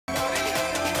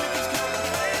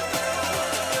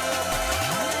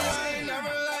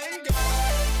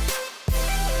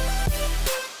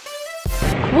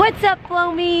What's up,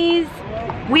 Flomies?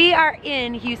 We are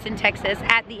in Houston, Texas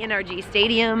at the NRG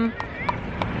Stadium.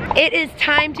 It is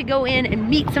time to go in and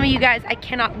meet some of you guys. I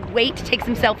cannot wait to take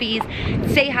some selfies,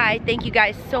 say hi. Thank you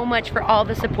guys so much for all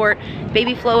the support.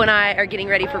 BABYFLO and I are getting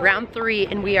ready for round 3,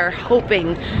 and we are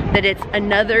hoping that it's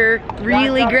another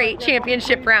really great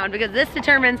championship round, because this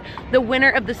determines the winner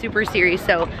of the Super Series.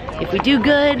 So if we do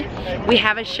good, we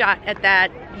have a shot at that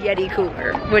Yeti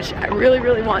cooler, which I really,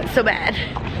 really want so bad.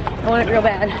 I want it real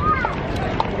bad.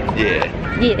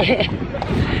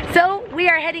 Yeah. So we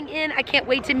are heading in. I can't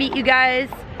wait to meet you guys.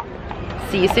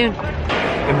 See you soon.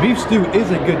 And beef stew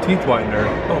is a good teeth whitener.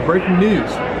 Oh, breaking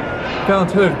news. Fallon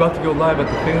Taylor's about to go live at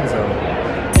the fan zone.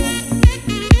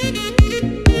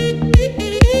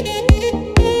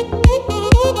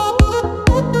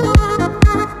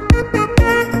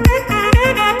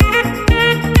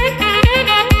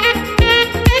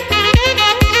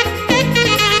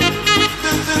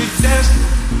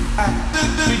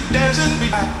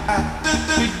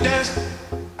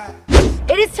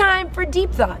 It is time for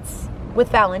Deep Thoughts with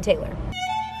Fallon Taylor.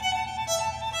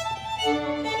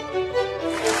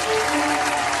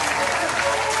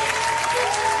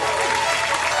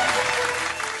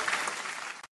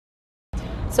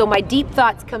 So my deep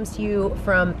thoughts comes to you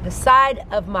from the side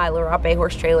of my Larape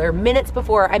horse trailer minutes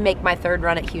before I make my 3rd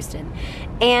run at Houston.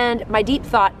 And my deep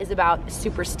thought is about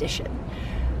superstition.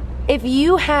 If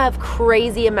you have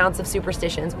crazy amounts of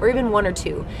superstitions, or even 1 or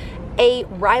 2, a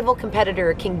rival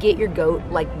competitor can get your goat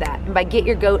like that. And by get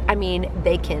your goat, I mean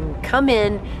they can come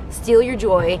in, steal your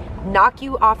joy, knock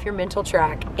you off your mental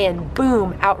track, and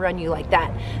boom, outrun you like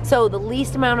that. So the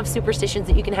least amount of superstitions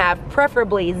that you can have,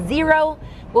 preferably 0,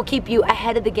 will keep you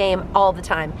ahead of the game all the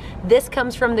time. This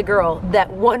comes from the girl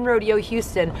that won Rodeo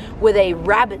Houston with a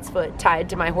rabbit's foot tied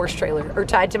to my horse trailer, or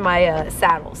tied to my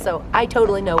saddle. So I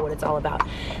totally know what it's all about.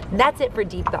 And that's it for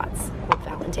Deep Thoughts with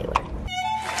Fallon Taylor.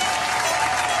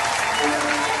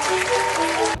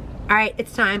 All right,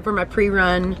 it's time for my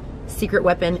pre-run secret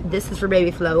weapon. This is for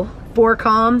BABYFLO. 4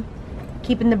 calm,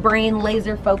 keeping the brain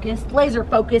laser focused. Laser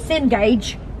focus,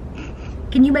 engage.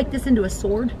 Can you make this into a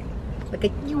sword? Like a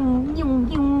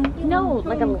No,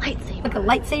 like a lightsaber. Like a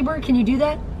lightsaber? Can you do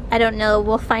that? I don't know.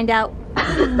 We'll find out.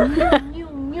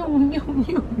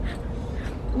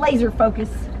 Laser focus.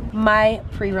 My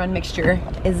pre-run mixture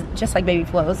is just like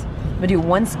BABYFLO's. I'm gonna do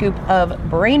 1 scoop of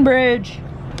Brain Bridge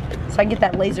so I can get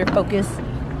that laser focus,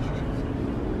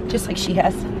 just like she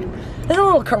has. There's a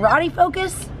little karate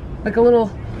focus, like a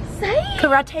little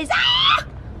karate.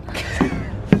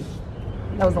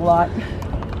 That was a lot.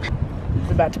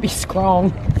 It's about to be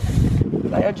strong.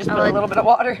 I just put a little bit of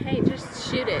water. Hey, just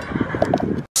shoot it.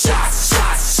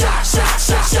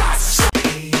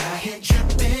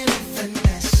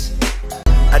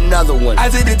 Another one. I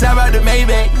see the top out the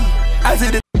Maybach. I see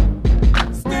the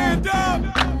stand up.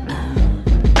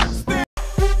 Stand.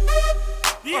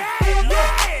 Yeah.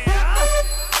 Okay.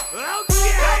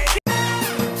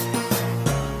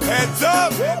 Heads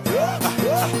up. Heads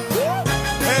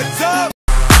up.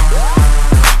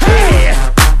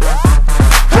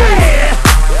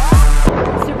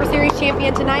 Super Series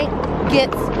champion tonight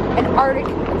gets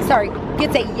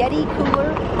gets a Yeti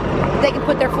cooler they can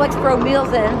put their Flex Pro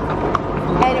meals in.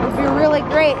 And it would be really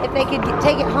great if they could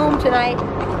take it home tonight.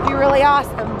 It'd be really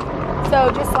awesome. So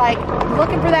just like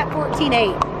looking for that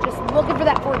 14.8. Just looking for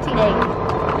that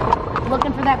 14.8.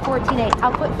 Looking for that 14.8.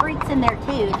 I'll put freaks in there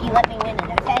too if you let me win it,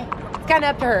 okay? It's kind of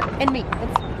up to her and me.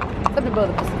 It's up to both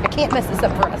of us. I can't mess this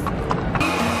up for us.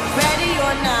 Ready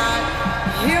or not,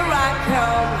 here I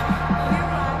come.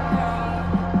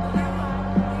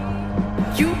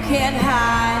 You can't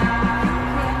hide.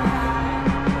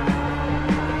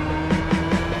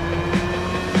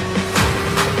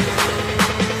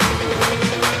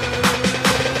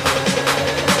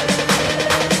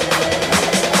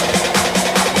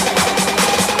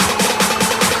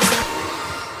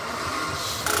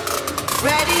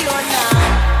 Ready or not.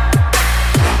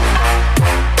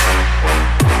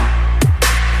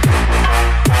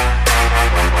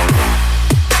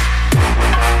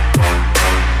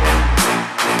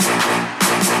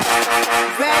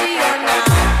 Ready or not.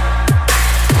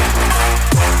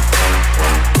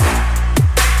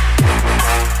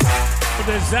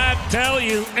 Does that tell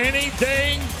you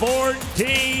anything?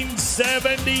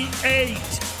 1478.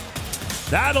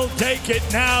 That'll take it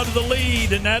now to the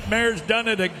lead, and that mare's done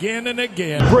it again and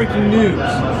again. Breaking news.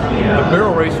 The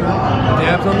barrel racer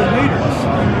dabs on the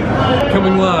haters.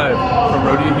 Coming live from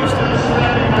Rodeo Houston.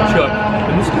 Chuck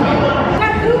in the studio.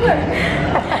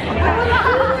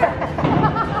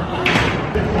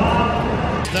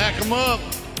 Stack them up.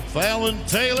 Fallon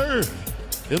Taylor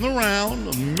in the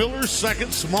round. Miller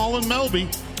second. Small and Melby.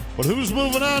 But who's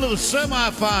moving on to the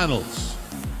semifinals?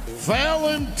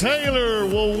 Fallon Taylor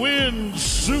will win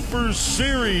Super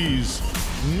Series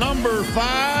number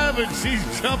 5, and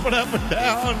she's jumping up and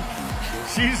down.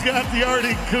 She's got the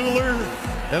Arctic cooler,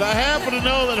 and I happen to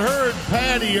know that her and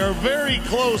Patty are very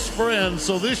close friends,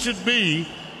 so this should be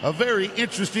a very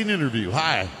interesting interview.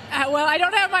 Hi. Well, I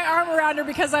don't have my arm around her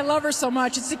because I love her so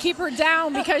much. It's to keep her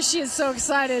down because she is so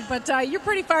excited. But you're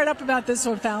pretty fired up about this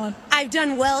one, Fallon. I've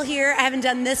done well here. I haven't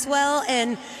done this well,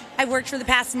 and I've worked for the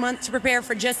past month to prepare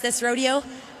for just this rodeo.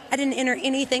 I didn't enter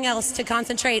anything else to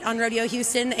concentrate on Rodeo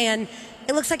Houston, and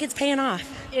it looks like it's paying off.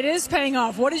 It is paying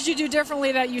off. What did you do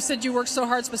differently that you said you worked so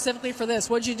hard specifically for this?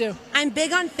 What did you do? I'm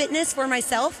big on fitness for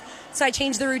myself, so I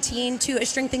changed the routine to a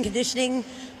strength and conditioning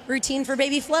routine for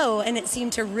BABYFLO, and it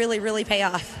seemed to really, really pay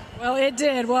off. Well, it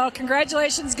did. Well,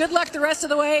 congratulations. Good luck the rest of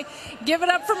the way. Give it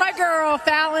up for my girl,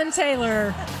 Fallon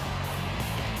Taylor.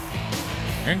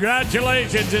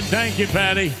 Congratulations, and thank you,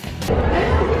 Patty.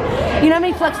 You know how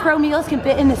many Flex Pro meals can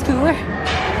fit in this cooler?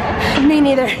 Me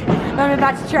neither. I'm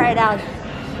about to try it out.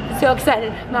 So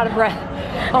excited. I'm out of breath.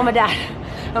 Oh my dad.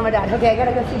 Oh my dad. Okay, I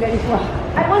gotta go see BABYFLO.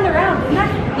 I won the round, didn't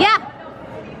I? Yeah.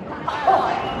 Oh,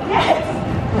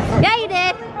 yes! Yeah, you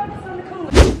did.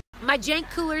 My jank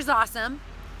cooler's awesome,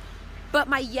 but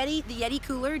my the Yeti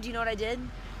cooler, do you know what I did?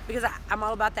 Because I'm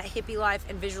all about that hippie life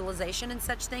and visualization and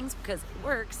such things, because it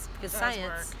works, because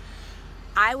science.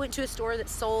 I went to a store that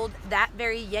sold that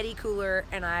very Yeti cooler,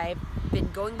 and I've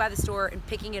been going by the store and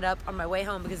picking it up on my way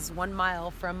home because it's 1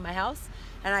 mile from my house.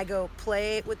 And I go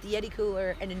play with the Yeti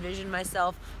cooler and envision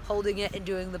myself holding it and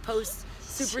doing the post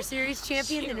Super Series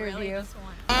champion interview.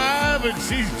 And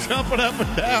she's jumping up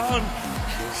and down.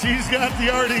 She's got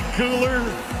the Arctic cooler,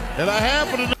 and I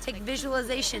happen to know. Take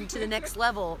visualization to the next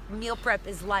level. Meal prep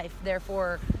is life,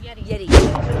 therefore Yeti.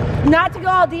 Not to go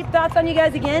all deep thoughts on you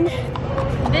guys again.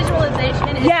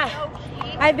 Visualization is yeah,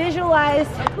 I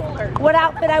visualized what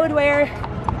outfit I would wear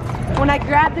when I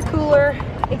grabbed the cooler,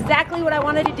 exactly what I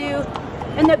wanted to do.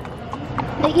 And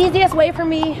the easiest way for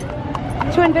me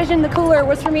to envision the cooler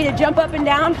was for me to jump up and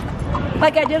down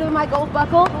like I did with my gold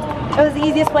buckle. It was the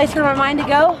easiest place for my mind to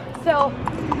go. So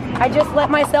I just let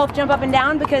myself jump up and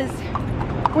down, because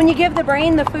when you give the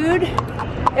brain the food,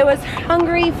 it was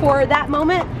hungry for that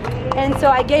moment. And so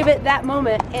I gave it that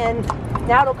moment, and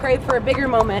now it'll crave for a bigger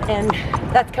moment, and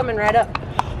that's coming right up.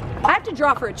 I have to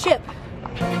draw for a chip.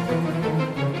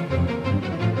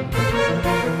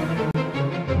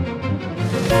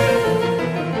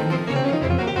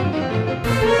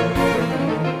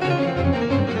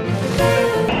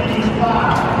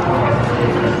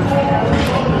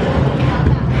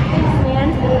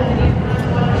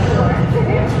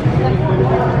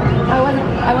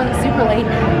 I wasn't super late.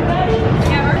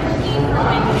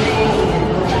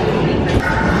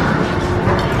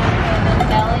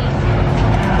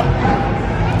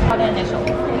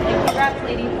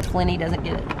 Plenty doesn't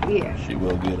get it. Yeah. She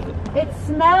will get it. It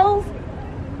smells.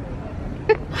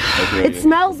 It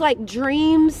smells like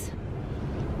dreams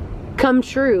come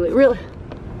true. It really.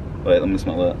 Wait, let me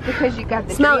smell that. Because you got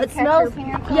the smell. It smells.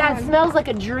 Yeah, it smells like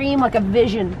a dream, like a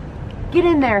vision. Get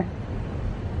in there.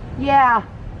 Yeah.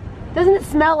 Doesn't it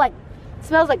smell like? It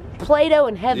smells like Play-Doh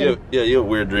in heaven. Yeah, you have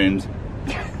weird dreams.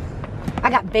 I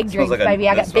got big dreams, baby.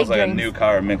 I got big dreams. It smells like a new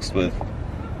car mixed with,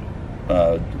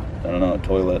 I don't know, a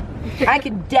toilet. I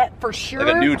can for sure.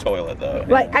 Like a new toilet, though.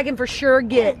 Like I can for sure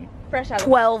get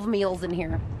 12 meals in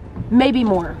here, maybe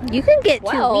more. You can get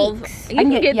 12. 2 weeks. You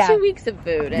can get 2 weeks of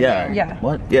food. Yeah.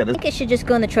 What? Yeah. I think it should just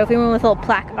go in the trophy room with a little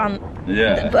plaque on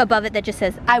above it that just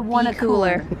says, "I want a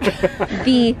cooler."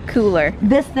 The cooler.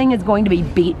 This thing is going to be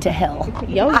beat to hell.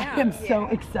 Yeah. I am so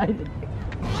excited.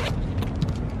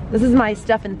 This is my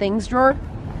stuff and things drawer.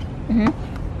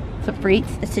 It's a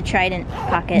Frites. It's a Trident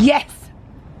pocket. Yes.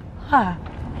 Huh.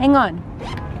 Hang on.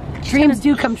 Dreams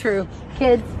do come true,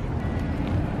 kids.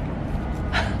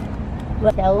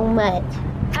 So much.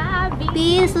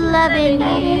 Bees loving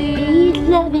you. Bees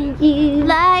loving you.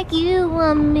 Like you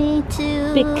want me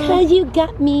to. Because you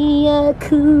got me a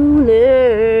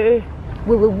cooler.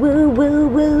 Woo woo woo woo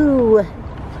woo.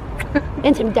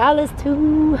 And some dollars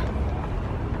too.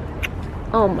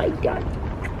 Oh my God.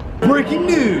 Breaking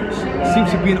news!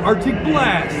 Seems to be an Arctic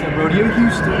blast at Rodeo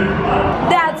Houston.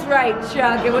 That's right,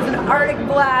 Chuck. It was an Arctic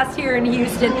blast here in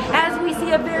Houston. As we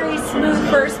see a very smooth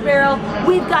first barrel,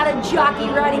 we've got a jockey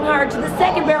riding hard to the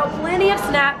second barrel, plenty of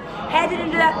snap, headed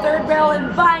into that third barrel,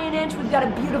 and by an inch, we've got a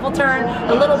beautiful turn,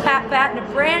 a little pat pat, and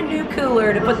a brand new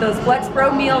cooler to put those Flex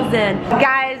Pro meals in.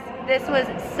 Guys, this was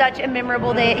such a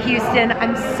memorable day at Houston.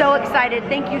 I'm so excited.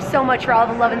 Thank you so much for all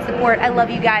the love and support. I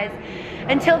love you guys.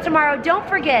 Until tomorrow, don't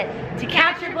forget to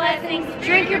count your blessings,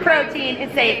 drink your protein,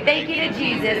 and say thank you to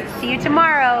Jesus. See you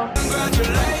tomorrow.